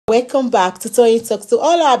Welcome back to Toyeen Talks. To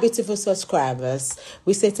all our beautiful subscribers,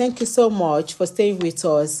 we say thank you so much for staying with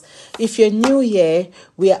us. If you're new here,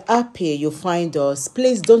 we are happy you find us.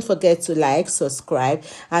 Please don't forget to like, subscribe,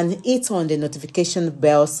 and hit on the notification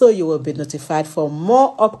bell so you will be notified for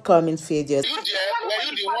more upcoming videos. Were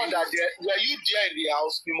you the one that were you there in the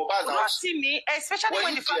house, in Mohbad's house? See me, especially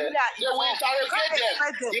when the family are they will interrogate them.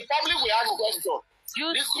 The family will ask questions. You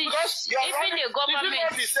see, even the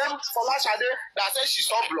government, the same Folashade that says she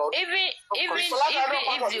saw blood. Even if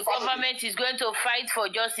the government is going to fight for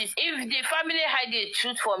justice, if the family hide the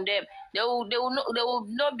truth from them, they will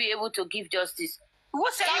not be able to give justice. Who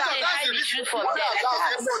said if that? they hide the truth from them,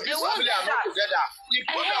 they won't be together.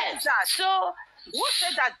 So who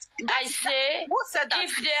said that? I say, who said that?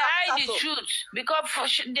 If they hide the truth, because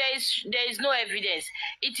there is no evidence,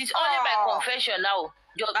 it is only by confession now.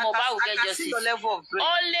 Mohbad will get justice.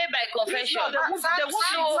 Only by confession. Let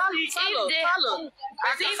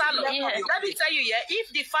me tell you, if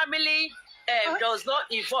the family does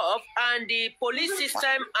not evolve and the police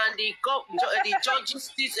system and the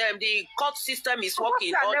judges system, the court system is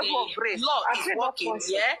working, or the law is working,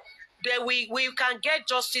 then we can get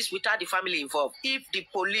justice without the family involved. If the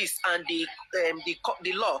police and the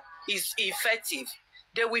law is effective,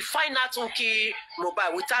 they will find out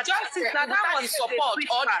Mohbad without justice, without the support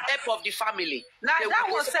or the help of the family. Now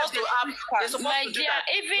that was supposed to have. My dear,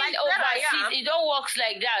 even overseas, it don't work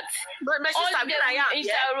like that. But my sister,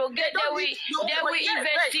 interrogate, they will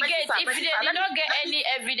investigate. If they did not get any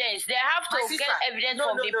evidence, they have to get evidence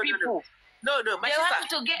from the people. No, my sister. They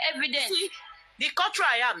have to get evidence. See, the country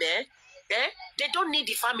I am, they don't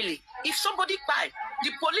need the family. If somebody buy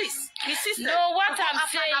the police, the system. No, what I'm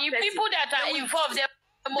saying, people that are involved, they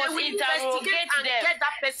must interrogate and them. Get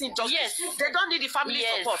that person justice. Yes. They don't need the family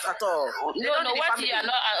support at all. No, what you are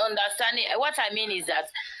not understanding, what I mean is that,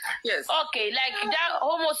 okay, like that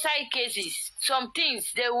homicide cases, some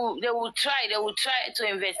things they will try to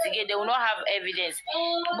investigate. They will not have evidence,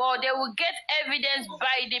 but they will get evidence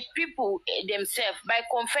by the people themselves, by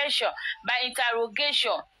confession, by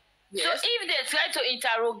interrogation. Yes. So if they try to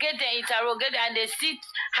interrogate and they still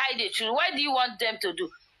hide the truth, what do you want them to do?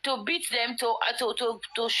 To beat them, to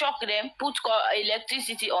shock them, put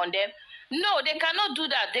electricity on them? No, they cannot do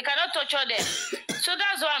that. They cannot torture them. So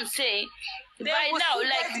that's what I'm saying. By now,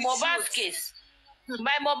 like Mohbad's case.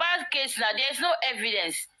 By Mohbad's case now, there's no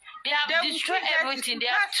evidence. They have destroyed everything. They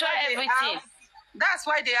have tried everything. That's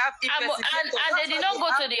why they have investigators. And they did not go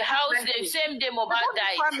to the house the same day Mohbad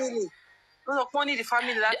died. Only the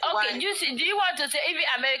family. Okay, do you want to say even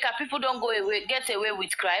America, people don't get away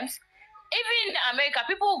with crimes? Even in America,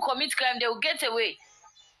 people who commit crime, they will get away.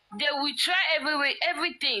 They will try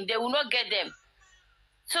everything. They will not get them.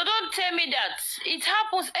 So don't tell me that. It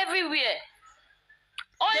happens everywhere.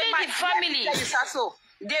 Only the family.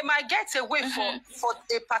 They might get away for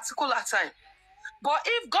a particular time. But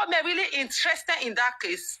if government really interested in that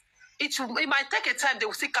case, it might take a time. They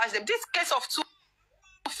will still catch them. This case of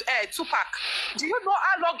Tupac. Do you know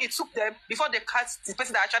how long it took them before they catch the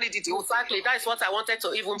person that actually did it? Exactly. That is what I wanted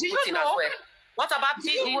to even put in as well. What about so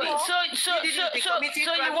you want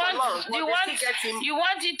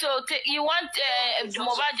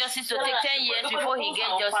Mohbad justice to take 10 years before he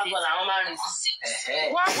gets justice?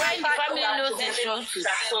 When the family knows the truth,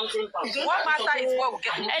 what matter is what we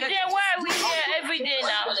get. And then why are we here every day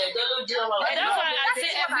now? And that's why I say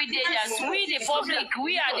every day that we the public,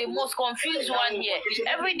 we are the most confused one here.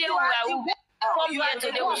 Every day we come here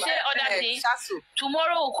today, we say other things.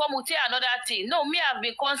 Tomorrow we'll come, we'll say another thing. No, me, I've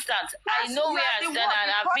been constant. I know where I stand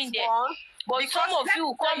and I've been there. But some of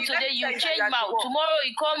you come today, you change mouth. Tomorrow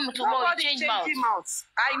you come, tomorrow you change mouth.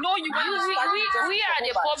 I know you. We are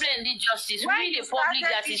the problem in justice. We the public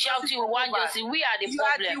that is shouting one justice. We are the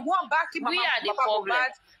problem. We are the problem.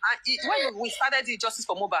 When we started the justice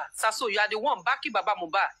for Mohbad, Sasso, you are the one backing BABA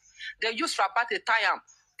MOHBAD. They use rabat the tie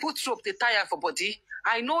put rope the tie for body.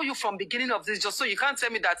 I know you from beginning of this, just so you can't tell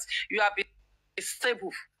me that you have been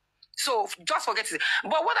stable. So just forget it.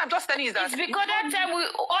 But what I'm just telling you is that it's because that time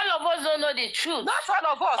all of us don't know the truth. Not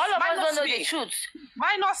all of us. All of us don't know the truth.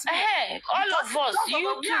 Minus me. All of us.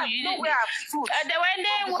 You too. You know where I've stood.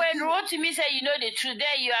 When Rotimi said you know the truth,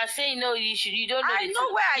 then you are saying no, you don't know the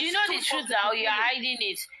truth. You know the truth now. You are hiding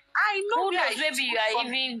it. I know. Who knows? Maybe you are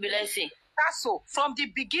even blessing. That's so. From the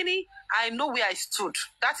beginning, I know where I stood.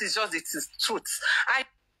 That is just the truth. I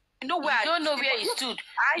know where you don't know where you stood.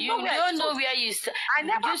 You don't know where you stood.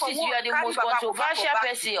 Justice, you are the most controversial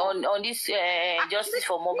person on this justice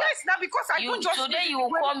for Mohbad. Yes, now because I don't just today you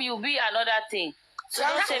will come, you will be another thing. So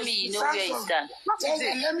don't tell me you know where you stand.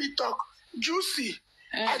 Let me talk. Juicy,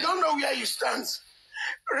 I don't know where you stand.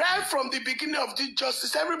 right from the beginning of this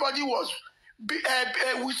justice, everybody was we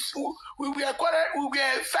were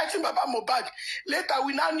fighting Baba Mohbad. Later,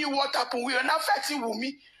 we now knew what happened. We are now fighting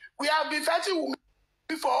WUNMI. We have been fighting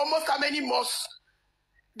WUNMI for almost how many months?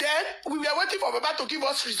 Then we were waiting for Baba to give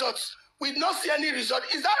us results. We did not see any result.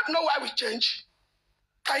 Is that not why we change?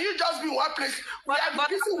 Can you just be in one place? We have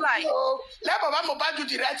been like, let Baba Mohbad do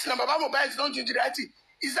the right thing, and Baba Mohbad is not doing the right thing.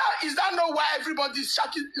 Is that not why everybody is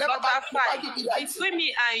shouting? Let Baba Mohbad do the right thing. Between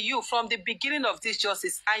me and you, from the beginning of this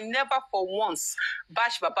justice, I never for once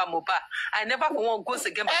bash Baba Mohbad. I never for once goes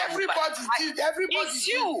against Baba Mohbad. Everybody it's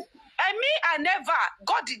you. And me, I never.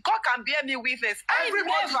 God can bear me witness.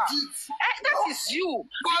 Everybody never. did. That is you.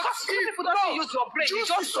 Because people don't use your brain. You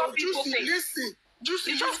just jump into things. Listen. You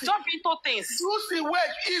just jump into things. Juicy,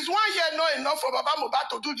 wait. Is 1 year not enough for Baba Mohbad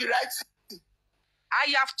to do the right thing? I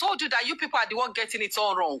have told you that you people are the one getting it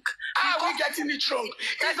all wrong. How are we getting it wrong?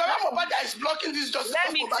 It's Baba Mohbad that is blocking this justice.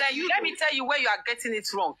 Let me tell you where you are getting it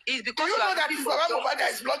wrong. It's because you know that it's Baba Mohbad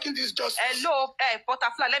that is blocking this justice. Hello,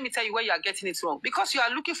 Butterfly, let me tell you where you are getting it wrong. Because you are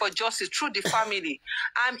looking for justice through the family.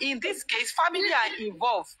 And in this case, family are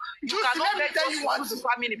involved. You cannot let justice through the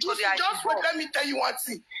family because they are involved. Let me tell you one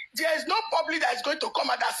thing. There is no public that is going to come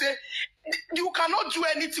out and say, you cannot do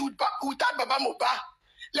anything without Baba Mohbad.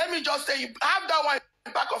 Let me just say, you have that one in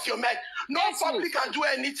the back of your mind. No public can do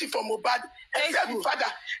anything for Mohbad except the father.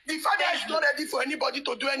 The father is not ready for anybody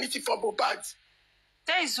to do anything for Mohbad.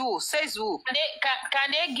 Says who? Can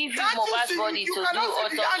they give you Mohbad's body to do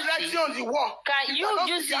autopsy? On the wall. Can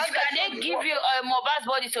they give you Mohbad's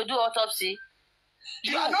body to do autopsy?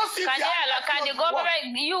 Can the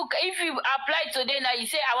government, if you apply today now, you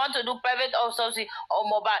say I want to do private autopsy on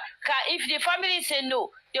Mohbad. If the family say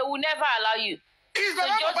no, they will never allow you. So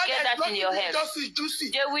just get that in your head.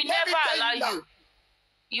 They will never allow you.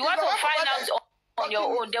 You want to find out on your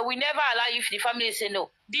own. They will never allow you if the family say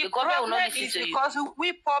no. The problem is because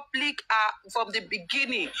we public are from the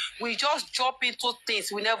beginning. We just jump into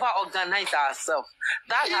things. We never organize ourselves.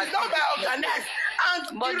 That is not organized.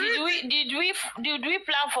 But did we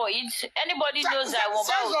plan for it? Anybody knows that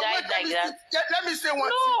Mohbad will die like that? Let me say one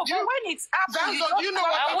thing. No, but when it's happened, you know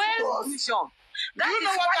what happened to us. That is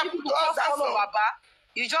why you follow Baba.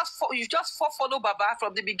 You just follow Baba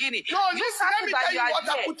from the beginning. No, let me tell you what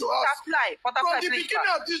happened to us. From the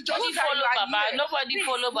beginning of this justice, nobody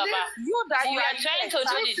follow Baba. We are trying to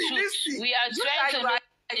know the truth. We are trying to know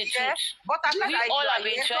the truth. We all have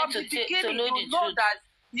been trying to know the truth.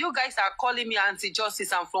 You guys are calling me anti-justice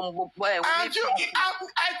and from where? I don't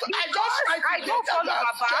follow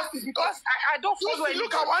Baba because I don't follow him.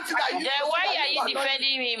 Look at one thing that then why are you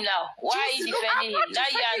defending him now? Why are you defending him? Now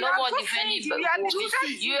you are no more defending him.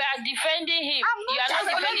 You are defending him. You are not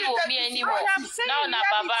defending me anymore. Now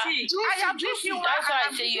Baba. That's why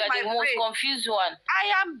I say you are the most confused one. I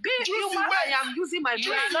am being human. I am using my brain.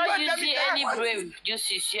 You are not using any brain,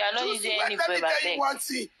 Justice. You are not using any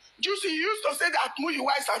brain. Juicy, you used to say that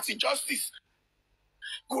Muyiwa is anti-justice.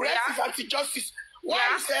 Guresi is anti-justice. Why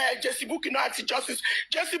is Jesse Bukky not anti-justice?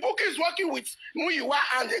 Jesse Bukky is working with Muyiwa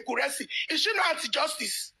and Guresi. Is she not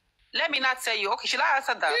anti-justice? Let me not tell you. Okay, should I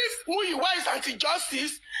answer that? If Muyiwa is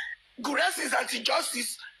anti-justice, Guresi is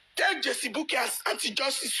anti-justice, take Jesse Bukky as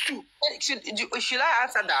anti-justice too. Should I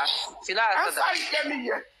answer that? Should I answer that? Let me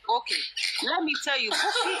hear. Okay, let me tell you,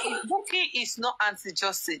 Bukky is not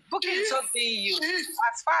anti-justice. Bukky is just being used.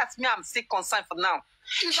 As far as me, I'm still concerned for now.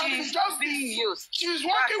 She's just being used. She's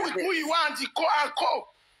working with Muyiwa and the co.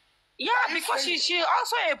 Yeah, because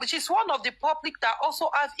she's one of the public that also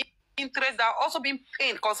has interest, that also been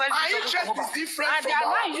paid concerning. Her interest is different and they are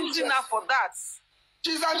not using her for that.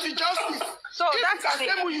 She's anti-justice. So that's the thing.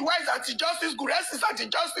 Muyiwa is anti-justice, Guresi is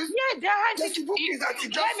anti-justice. Yeah, they are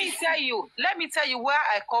anti-justice. Let me tell you where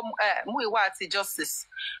I come Muyiwa anti-justice.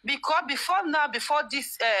 Because before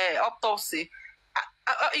this autopsy,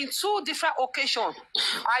 in 2 different occasions,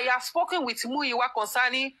 I have spoken with Muyiwa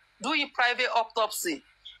concerning doing private autopsy.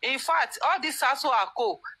 In fact, all these also are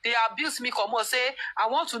they abuse me, come on, say, I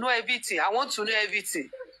want to know everything.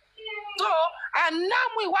 So, and now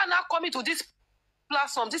Muyiwa now coming to this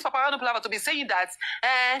platform, this Papayano platform, to be saying that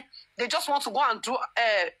they just want to go and do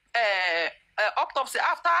autopsy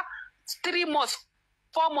after 3 months,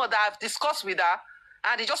 4 months that I've discussed with her,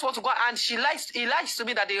 and they just want to go, and he lies to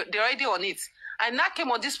me that they're already on it. I now came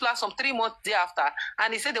on this platform 3 months thereafter,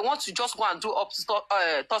 and he said they want to just go and do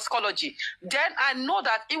toxicology. Then I know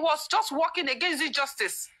that it was just working against the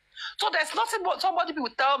justice. So there's nothing but somebody will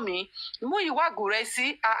tell me, Muyiwa,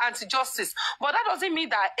 Guresi are anti-justice. But that doesn't mean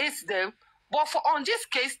that I hate them. But on this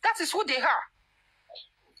case, that is who they are.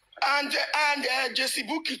 And Jesse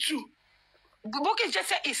Bukky too. Bukky just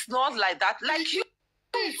said it's not like that. Like you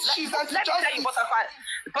she's let me tell you, Butterfly.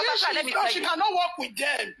 Butterfly, let me tell you. She cannot work with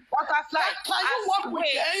them. Butterfly, can you work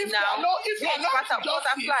with them if you're not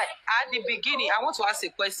Butterfly, at the beginning, I want to ask a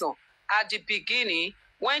question. At the beginning,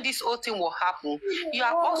 when this whole thing will happen, you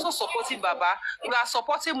are also supporting Baba, you are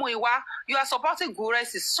supporting Muiwa, you are supporting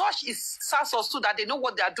Guresi. Such is SARS too that they know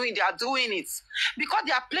what they are doing it. Because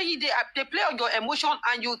they are playing, they play on your emotion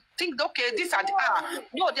and you think, okay, this and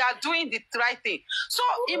no, they are doing the right thing. So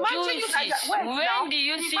imagine you that when do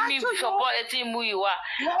you see me supporting Muiwa?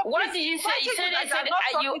 What did you say? You said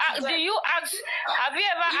do you ask, have you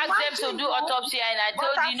ever asked them to do autopsy and I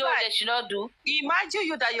told you no, they should not do? Imagine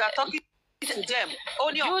you that you are talking to them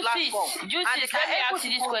only on platform. And they can ask you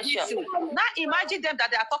this question. Now imagine them that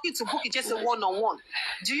they are talking to Bukky just a one-on-one.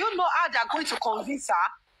 Do you know how they are going to convince her?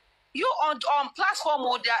 You on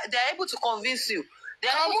platform, they are able to convince you. They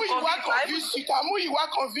are able to convince you.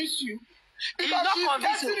 Convince you. Because she's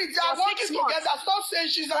getting it. They are working together. Stop saying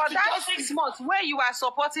she's for that 6 months where you are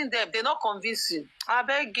supporting them, they not convince you. I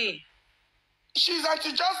beg you. She's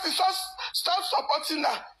anti-justice. Stop supporting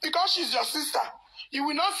her because she's your sister. You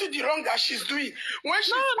will not see the wrong that she's doing. When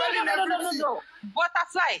she's no.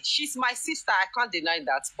 Butterfly, she's my sister. I can't deny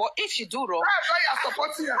that. But if she do wrong, that's why you're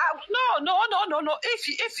supporting her. No.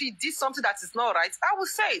 If he did something that is not right, I will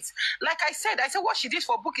say it. Like I said what she did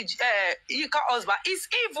for Bukky Yinka husband is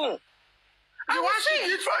evil. The one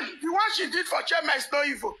she did for Chema is not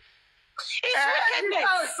evil. It's wickedness.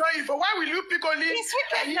 It's not evil. Why will you pick only it's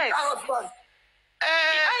wickedness.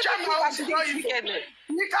 Chema is not evil.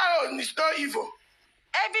 Yinka is not evil.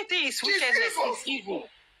 Everything is wickedness. Is evil.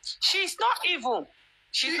 She's not evil.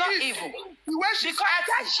 She's not evil. Because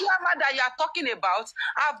that Chiama that you are talking about,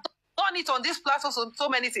 I've done it on this platform so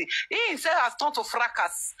many things. He himself has turned to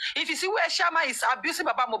fracas. If you see where Chiama is abusing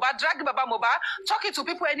Baba Mohbad, dragging Baba Mohbad, talking to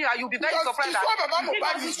people anyhow, you'll be very surprised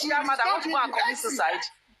that this Chiama that wants to go and commit suicide.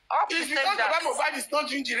 It's because Baba Mohbad is not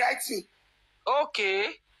doing the right thing.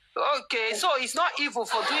 Okay, so it's not evil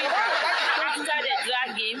for doing that. After they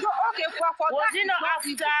drag him,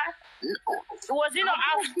 was it not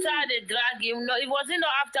after they drag him? No, it wasn't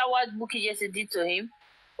not after what Bukky just did to him.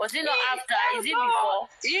 Was it not after? Is it before?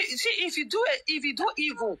 If you do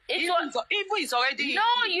evil, evil is already. No,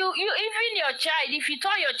 you even your child. If you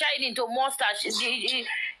turn your child into a monster, he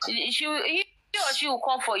or she will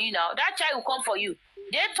come for you now. That child will come for you.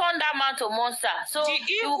 They turn that man to monster. So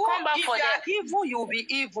you will come back for them. If you are evil, you will be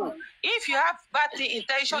evil. If you have bad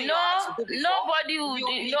intention, nobody will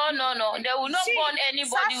no. They will not burn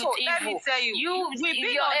anybody with evil. Let me tell you. Your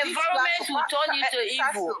environment will turn you to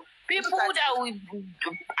evil. People that will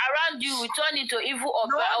around you will turn into evil or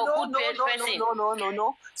good person. No.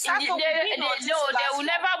 They will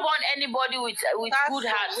never burn anybody with good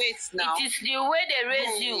heart. It is the way they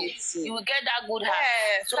raise you. You will get that good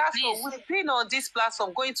heart. So please. We've been on this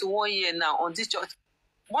platform going to 1 year now on this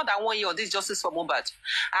more than 1 year on this Justice for Mohbad.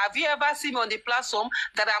 Have you ever seen me on the platform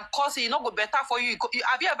that I'm causing? It's not go better for you.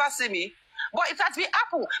 Have you ever seen me? But it has been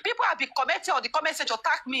Apple. People have been commenting on the comment section,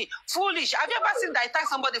 attack me foolish. Have you ever seen that I attack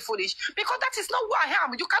somebody foolish? Because that is not who I am.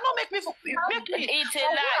 You cannot make me. It's a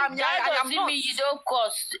lie. That doesn't mean you don't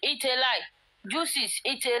cost. It's a lie. Juices.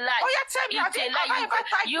 It's a lie. Oh yeah, tell me. It's a lie.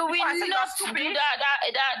 You will not do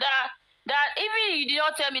that. Even if you did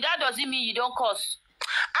not tell me, that doesn't mean you don't cost.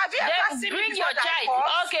 Have you ever seen bring your child?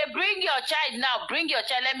 Okay, bring your child now. Bring your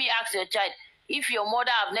child. Let me ask your child. If your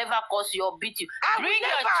mother have never caused you or beat you, bring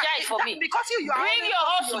your child for me. Because you bring your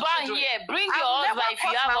husband here. Bring your husband if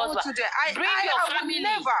you have husband. Bring your family.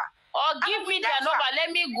 Or give me their number.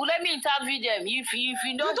 Let me interview them. If you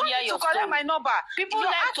don't hear your story. My number. People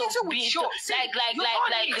like to be like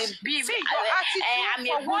the beef. I'm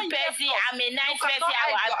a good person. I'm a nice person.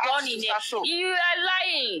 I've done in it. You are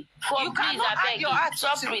lying. Please, I beg you.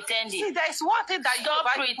 Stop pretending. See, there is one thing that stop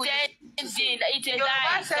pretending. It's a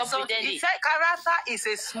lie. Stop pretending. Character is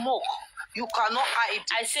a smoke. You cannot hide.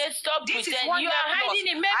 I said stop pretending. You are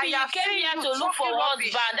hiding it. Maybe you came here to look for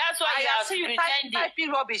husband. That's why you are pretending.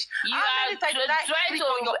 Typing rubbish. You are trying to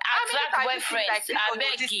attract boyfriends. I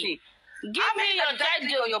beg you. Give me your child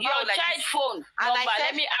phone number.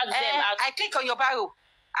 Let me ask them. I click on your bio.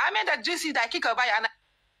 I mean that juicy that I click on your bio and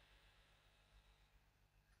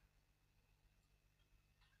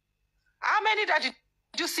how many that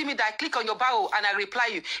you see me that I click on your bio and I reply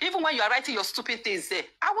you, even when you are writing your stupid things there?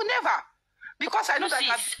 I will never. Because I know that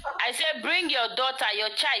I said bring your daughter, your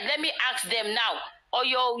child. Let me ask them now. Or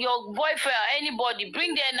your boyfriend or anybody.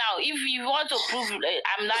 Bring them now. If you want to prove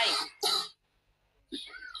I'm lying.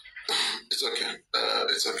 It's okay.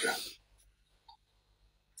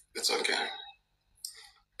 It's okay.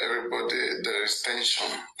 Everybody, there is tension.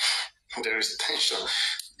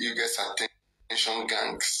 You guys are tension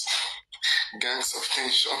gangs. Gangs of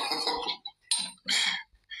tension.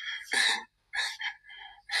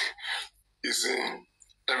 You see,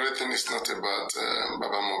 everything is not about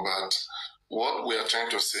Baba Mohbad. What we are trying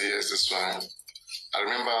to say is this one. I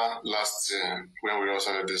remember last year when we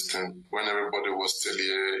also had this thing, when everybody was still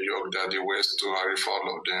here, York Daddy, West to Harif,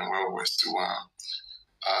 all of them, when we were still one.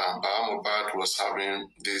 Baba Mohbad was having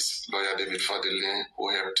this lawyer, David Fadilin, who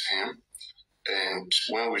helped him. And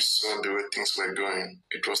when we saw the way things were going,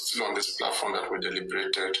 it was still on this platform that we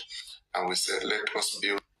deliberated. And we said, let us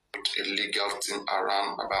build a legal team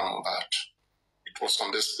around Baba Mohbad. It was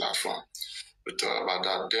on this platform. We thought about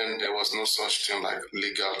that. Then there was no such thing like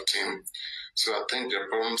legal team. So I think the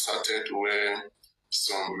problem started where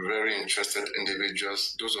some very interested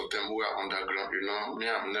individuals, those of them who are underground, you know, me,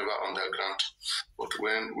 I'm never underground. But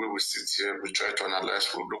when we will sit here, we try to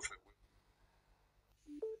analyze, we look for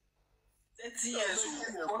 30 years,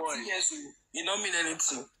 40 years, you don't mean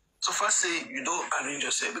anything. So first say you don't arrange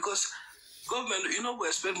yourself because government, you know, we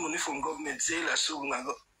expect money from government. Say like so,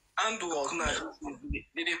 and work now.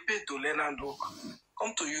 They pay to learn and work.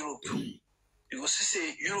 Come to Europe. You go see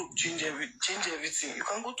say Europe change everything. You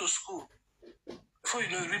can go to school before you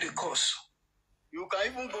know you read the course. You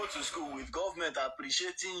can even go to school with government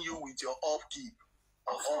appreciating you with your upkeep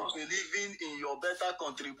or believing in your better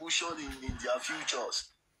contribution in their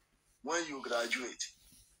futures when you graduate.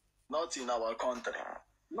 Not in our country.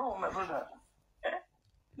 No, my brother.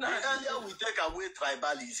 The earlier we take away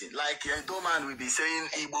tribalism, like Doman will be saying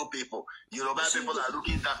Igbo people, Yoruba people are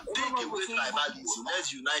looking at, take away tribalism,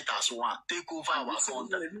 let's unite as one, take over our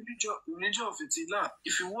country. Religion of it now,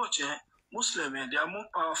 if you watch Muslim, they are more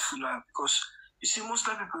powerful now because you see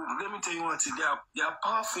Muslim people, let me tell you what, they are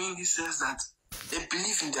powerful in the sense that they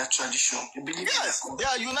believe in their tradition. They believe they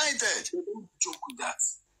are united. They don't joke with that.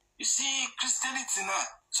 You see, Christianity now,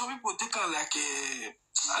 some people take it like a,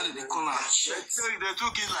 how do they call it? They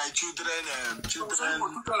took it like children. Some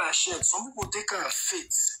people take it like shit. Some people take it as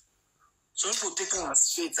faith. Some people take it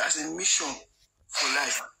as faith, as a mission for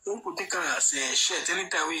life. Some people take it as a shirt.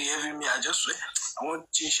 Anytime we hear me, I want to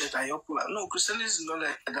change shirt and you pull out. No, Christianity is not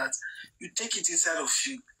like that. You take it inside of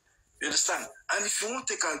you. You understand? And if you want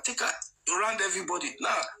to take it around everybody.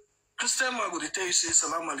 Now, Christian man will tell you, say,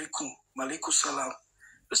 salam alaikum, malaikum salam.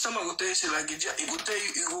 This time I go tell you, say, like, he will tell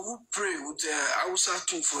you, he will pray with Hausa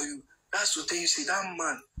tune for you. That's to tell you, say, that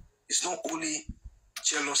man is not only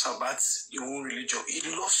jealous about your own religion. He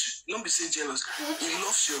loves you. Don't be say jealous. He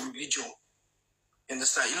loves your religion. You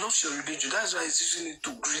understand? He loves your religion. That's why he's using it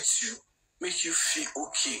to greet you, make you feel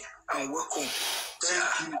okay and welcome. Say,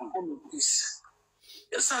 come in peace.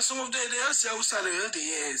 Yes, sir, some of them, they ask Hausa,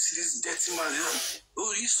 they see this dirty man.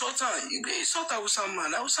 Oh, he's Sultan. He's Sultan Hausa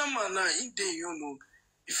man. Hausa man, now, in there, you know.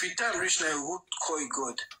 If you time rich now, you won't call it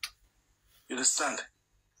God. You understand?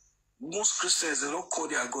 Most Christians, they don't call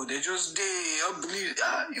their God. They believe,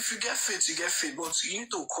 if you get faith, you get faith. But you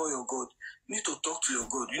need to call your God. You need to talk to your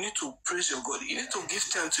God. You need to praise your God. You need to give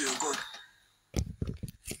time to your God.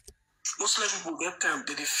 Muslim people get time,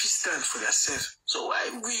 they feast time for themselves. So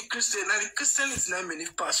why we Christian? Now the Christian is not many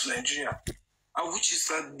parts of Nigeria. And which is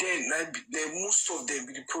that then most of them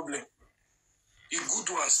be the problem. The good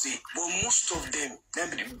ones stay, but most of them,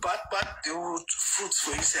 the bad, the root fruits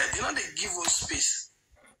for inside. You know, they give us space.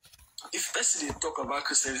 If person they talk about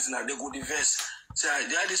Christianity now, they go diverse. Say,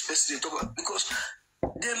 they are this person they talk about, because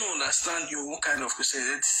they don't understand your own kind of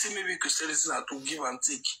Christianity. They see maybe Christianity now to give and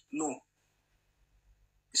take. No.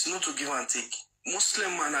 It's not to give and take.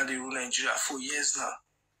 Muslim man are they rule Nigeria for years now.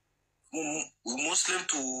 Muslim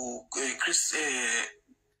to Christian.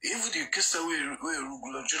 Even the Christian way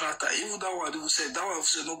Jonathan, even that one they say that one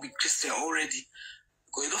say not be Christian already.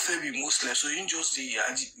 Because you don't feel be Muslim, so you just the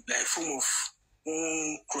like form of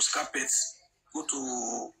cross carpets go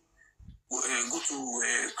to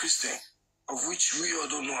Christian, of which we all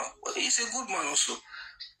don't know. But he's a good man also.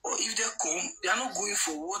 But if they come, they are not going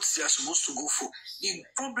for what they are supposed to go for. The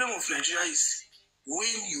problem of Nigeria is when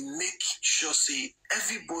you make sure, say,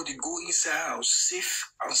 everybody go inside house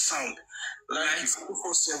safe and sound, like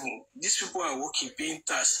 24/7. These people are working, paying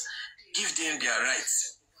tax. Give them their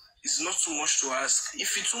rights. It's not too much to ask.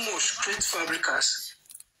 If it's too much, create fabricas.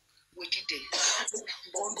 We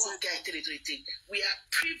are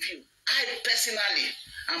preview. I personally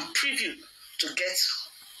am preview to get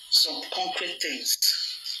some concrete things.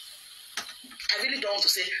 I really don't want to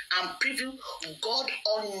say I'm preview God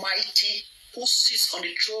Almighty, who sits on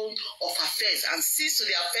the throne of affairs and sees to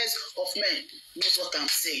the affairs of men, knows what I'm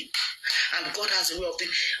saying. And God has a way of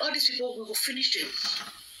doing. All these people, we will finish them.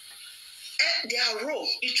 Their role,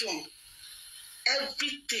 each one,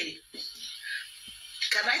 everything.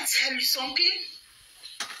 Can I tell you something?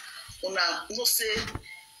 Una no say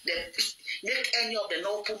that make any of the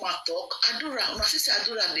no puma talk. Adura, una sister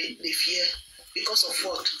Adura they fear because of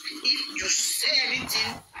what? If you say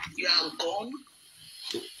anything, you are gone.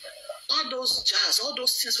 All those jazz, all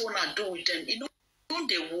those things we wanna do with them, you know, don't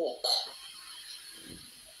they walk?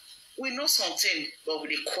 We know something, but we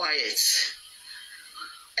be quiet.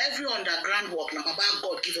 Every underground work, now Baba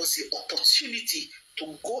God give us the opportunity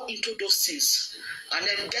to go into those things. And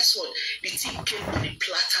then guess what? The thing came on a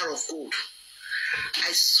platter of gold.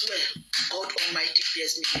 I swear, God Almighty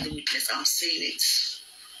bears me the witness. I'm saying it.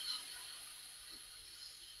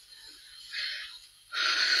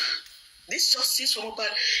 This justice from above,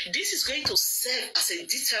 this is going to serve as a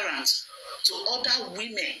deterrent to other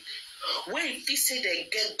women. When if they say they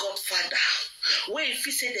get Godfather, when if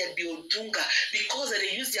they say they be Odunga, because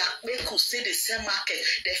they use their make say the same market,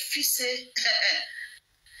 they feel say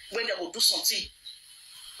when they will do something,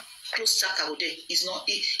 close chapter with it, it's not,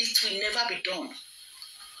 it will never be done.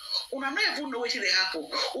 Una not even know what they happen.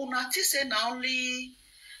 Una say now only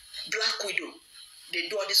Black Widow, they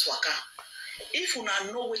do all this waka. If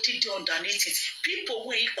una know what they do underneath it, people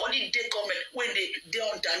when equally they government when they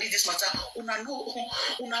underneath this matter, una know,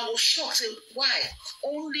 una will shock. Say why?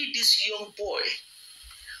 Only this young boy,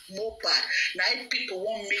 Mohbad. 9 people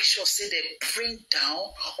won't make sure say they bring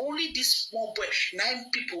down. Only this small boy.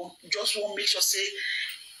 9 people just won't make sure say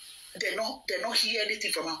they not hear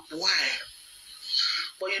anything from him. Why?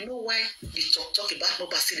 But you know why the talk about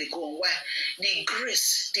Mohbad still they go on? Why? The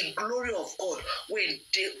grace, the glory of God when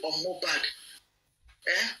they on Mohbad.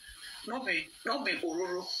 Not be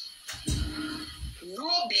Ororo.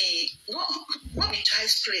 Not be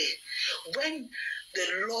child's play. When the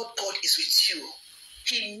Lord God is with you,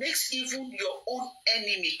 He makes even your own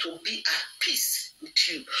enemy to be at peace with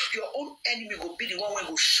you. Your own enemy will be the one who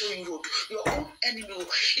will show you road. Your own enemy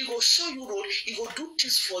he will show you road. He will do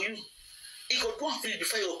things for you. He will do something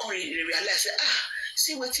before you will come and realize,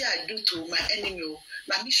 see what I do to my enemy.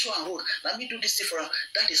 Let me show and road. Let me do this thing for him.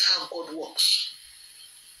 That is how God works.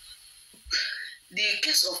 The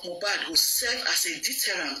case of Mohbad will serve as a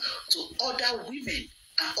deterrent to other women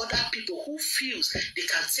and other people who feels they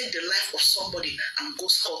can take the life of somebody and go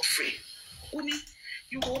scot-free. Uni,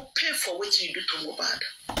 you will pay for what you do to Mohbad.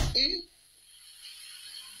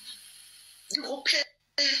 You will pay.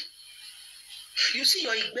 You see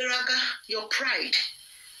your Igberaga, your pride.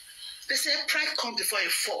 They say pride comes before a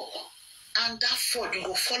fall. And that fall, you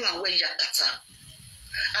go fall away Yakata.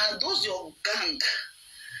 And those your gang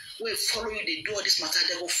will follow you, they do all this matter,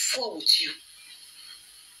 they will fall with you.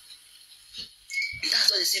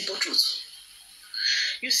 That's the simple truth.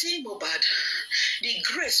 You see, Mohbad, the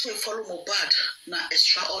grace will follow Mohbad now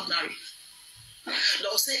extraordinary.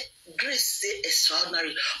 They'll say grace say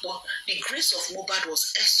extraordinary, but the grace of Mohbad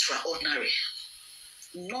was extraordinary.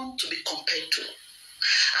 None to be compared to.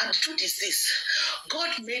 And the truth is this, God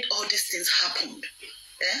made all these things happen.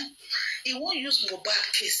 He won't use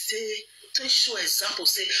Mohbad case say to show example,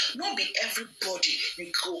 say, not be everybody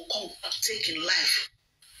you go come take in life.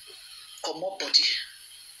 Come up body.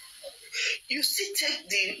 You see, take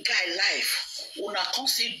the guy life. Una come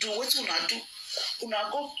see do what una do. Una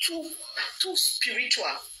go too spiritual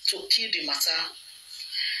to kill the matter.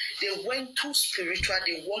 They went too spiritual,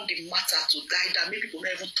 they want the matter to die down. Maybe people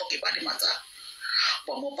don't even talk about the matter.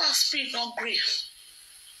 But Mohbad's spirit not agree.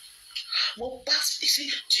 Mohbad, you see,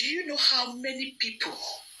 do you know how many people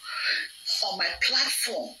on my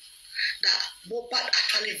platform that Mohbad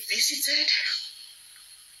actually visited?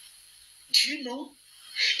 Do you know?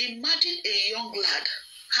 Imagine a young lad.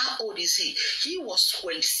 How old is he? He was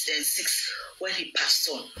 26 when he passed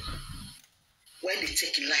on. When they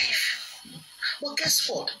take life. But guess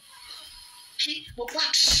what?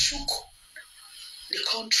 Mohbad shook the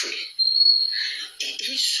country.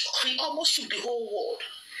 He almost shook the whole world.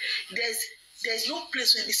 There's no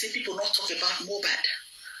place where they say people not talk about Mohbad.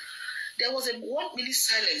 There was a 1 minute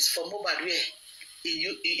silence for Mohbad where in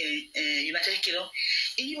United Kingdom,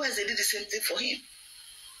 in US they did the same thing for him.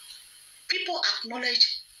 People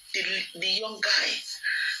acknowledge the young guy.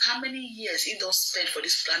 How many years he does spend for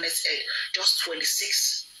this planet Earth? Just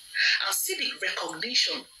 26. And see the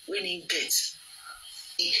recognition when he gets.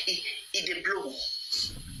 He the blow.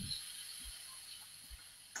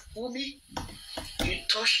 WUNMI, you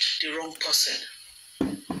touched the wrong person.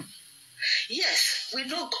 Yes, we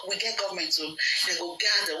know we get government so they go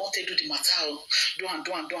guys they want to do the matter, do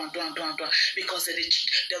because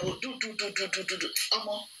they will do.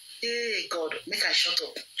 Hey God, make I shut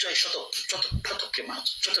up. Joy, shut up your mouth.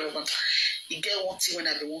 Shut up your mouth. You get one thing when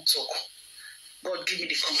I don't want to talk. God give me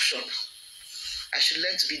the caution. I should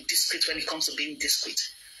learn to be discreet when it comes to being discreet.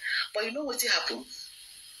 But you know what happened?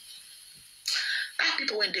 Our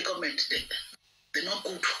people when they government, they're not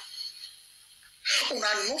good. Una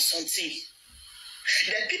know something.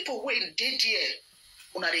 The people when they there,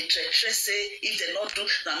 una they say if they not do,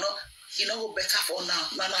 na no, you know go better for now.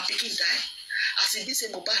 Na picking die. As it be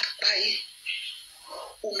say Mohbad buy,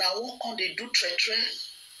 una won't come they do tre.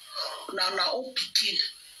 Now own picking,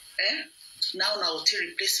 eh? Now will take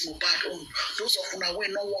replace Mohbad on. Those of una wey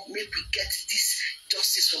no want make we get this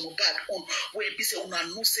justice from Mohbad on. When be say una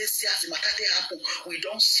no say as the matter happen, we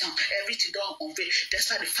don't see everything done convey. That's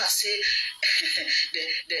why the first say the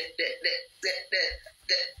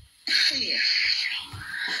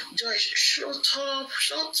Joyce, shut up.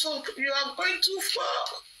 You are going too far.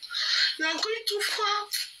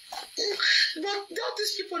 But all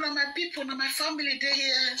these people are my people, are my family, they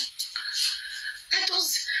here. I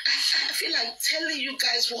feel like telling you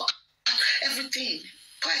guys what everything,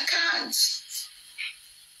 but I can't.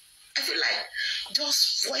 I feel like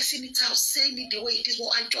just voicing it out, saying it the way it is,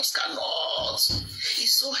 but I just cannot.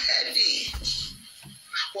 It's so heavy.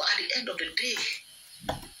 But at the end of the day,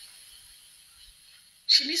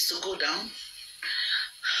 she needs to go down.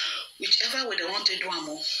 Whichever way they want to do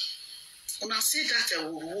more. When I say that a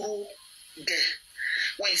woo girl,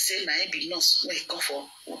 when you say na be nurse, when you come for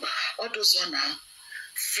all those one now,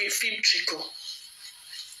 film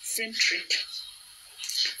trick.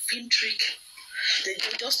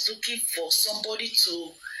 They're just looking for somebody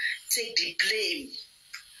to take the blame,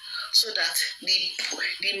 so that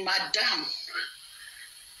the madam,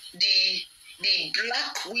 the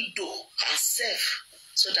black widow herself,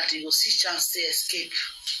 so that he will see chance to escape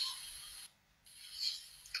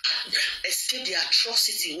the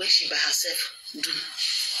atrocity where she by herself do.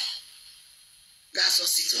 That's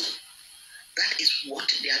just it. That is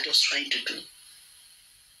what they are just trying to do.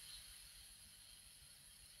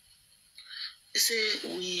 They say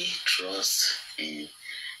we trust in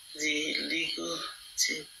the legal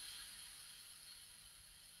team.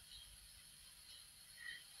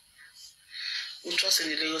 We trust in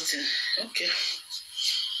the legal team. Okay.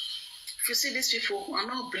 If you see these people, I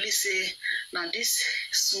not believe say now this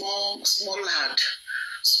small lad,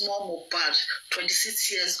 small Mohbad,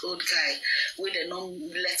 26 years old guy, where they don't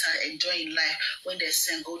let her enjoy in life when they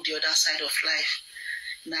send go the other side of life.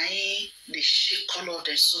 Now they shake all of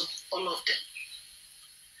them, so all of them.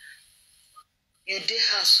 You dey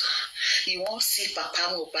house, you want to see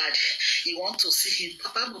Papa Mohbad, you want to see him.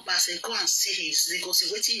 Papa Mohbad say go and see his. They go see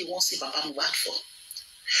what you want to see Papa Mohbad for.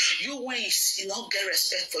 You when you not get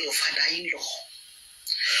respect for your father-in-law.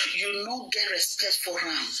 You not get respect for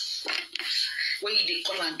him. When you dey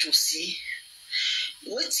call and to see,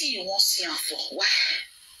 what you want to see him for? Why?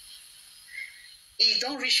 He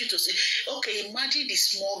don't reach you to say, okay, imagine the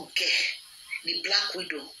small girl, the black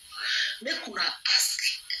widow. Make una ask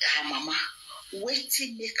her mama,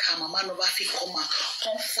 waiting make her mama never fit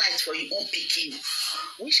come fight for your own pikin.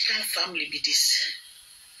 Which kind of family be this?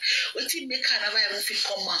 Waiting make her never even fit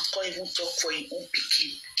come out, can't even talk for your own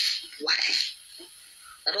pikin. Why?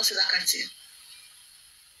 I don't see that kind of thing.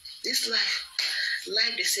 This life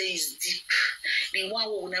they say is deep. The one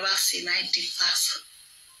we will never see nine deep pass.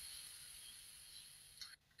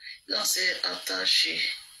 You don't say after she.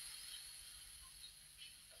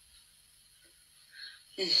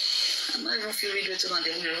 I'm not even feeling read it on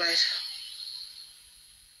the way right.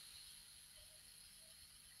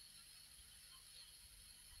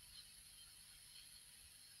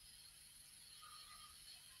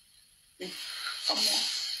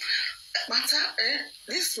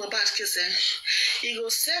 This Mohbad case, it will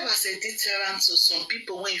serve as a deterrent to some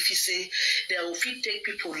people when if you say they will take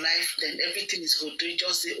people life, then everything is good. They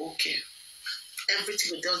just say okay.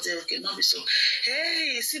 Everything will just say okay. Not be so.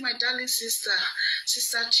 Hey, see my darling sister,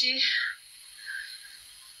 Sister Chi.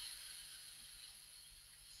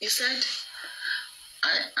 You said,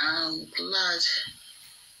 I am glad.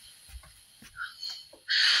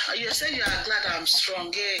 You said you are glad I'm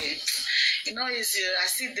strong. Yeah. You know, I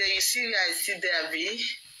sit there, you see where I sit there, be.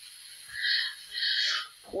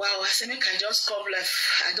 Wow, I said, I can just come left.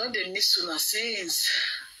 I don't miss you since.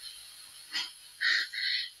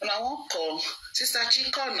 When I won't call, Sister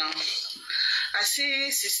Chico now. I see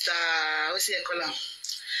Sister, what's it called?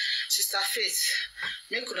 Sister Faith.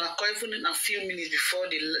 Make could have call even in a few minutes before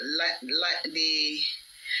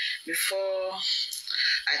before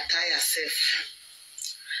I tie herself.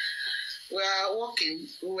 We are walking.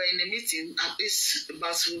 We were in a meeting at this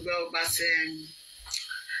about 11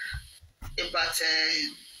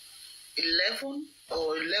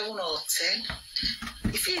 or 10.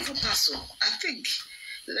 If you even pass, I think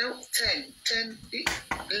 10,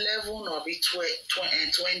 11 or be 20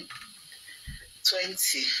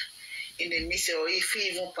 in the middle, or if you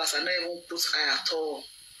even pass, I don't even put eye at all.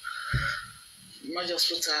 Not just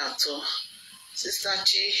put eye at all. Sister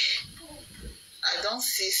Chi, I don't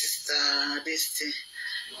see sister this thing.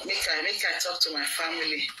 Make I talk to my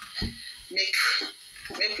family. Make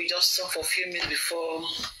we just talk for a few minutes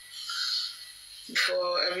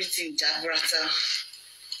before everything jabrata.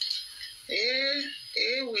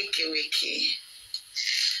 Wiki.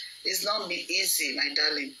 It's not be easy, my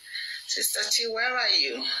darling. Sister Chi, where are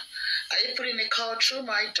you? Are you putting a call through,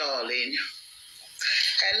 my darling?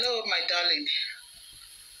 Hello, my darling.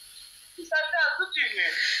 Sister, good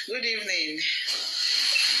evening. Good evening.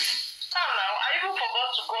 Hello, I even forgot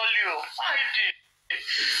to call you. How you doing?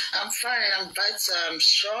 I'm fine. I'm better. I'm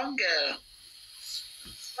stronger.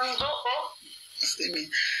 Excuse me.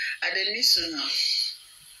 I didn't miss you now.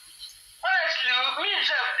 Honestly, me and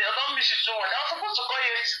Jeff, they don't miss you so much. I was supposed to call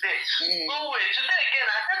you yesterday. No way. Today again,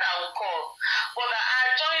 I said I would call. But I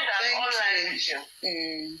joined an online meeting.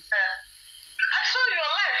 I saw your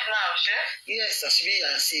life now, Chef. Yes, I should be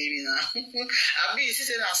seeing now. I've been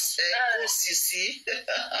sitting as post, you see. I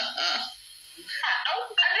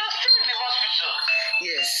just still in the hospital.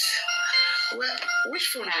 Yes. Well, which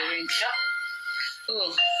phone do you ring?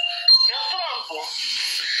 Oh. Your phone.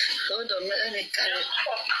 Hold on, let me carry it.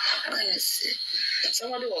 Let me see.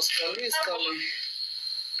 Somebody was calling. Who is calling?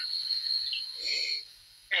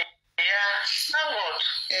 Yeah, thank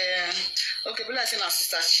God. Okay, but let's say now,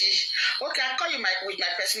 Sister Chi. Okay, I'll call you with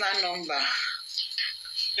my personal number.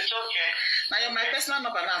 It's okay. Now my personal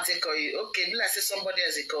number now take call you. Okay, but let's say somebody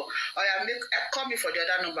else call. Or call me for the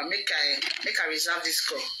other number. Make I reserve this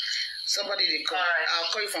call. Somebody they call. Right.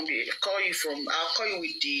 I'll call you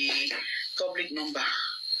with the public number.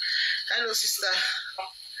 Hello, sister.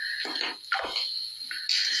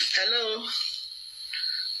 Hello.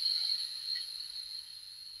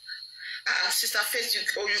 Sister Faith, you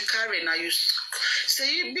carry now. You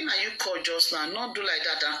say you been and you call just now. Not do like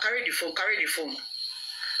that and carry the phone.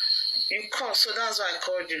 You call, so that's why I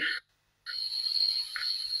called you.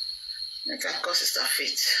 Make I call Sister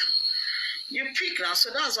Faith. You pick now,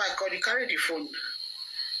 so that's why I called you. Carry the phone.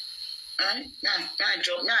 May I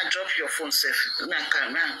drop your phone safe. May I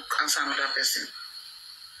answer another person.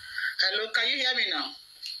 Hello, can you hear me now?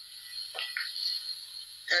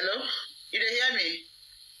 Hello? You dey hear me?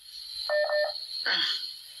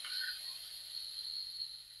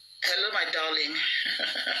 Hello, my darling.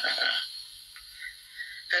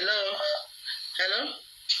 Hello?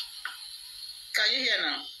 Can you hear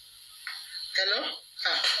now? Hello?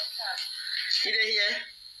 You dey hear?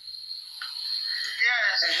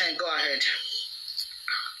 Yes. Go ahead.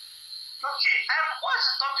 Okay. What's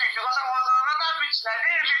the topic? Because I was on another meeting. I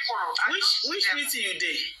didn't really follow. Which meeting you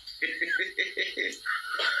did?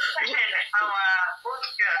 Our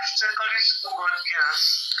broadcast, secondary school broadcast.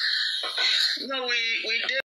 No, we did.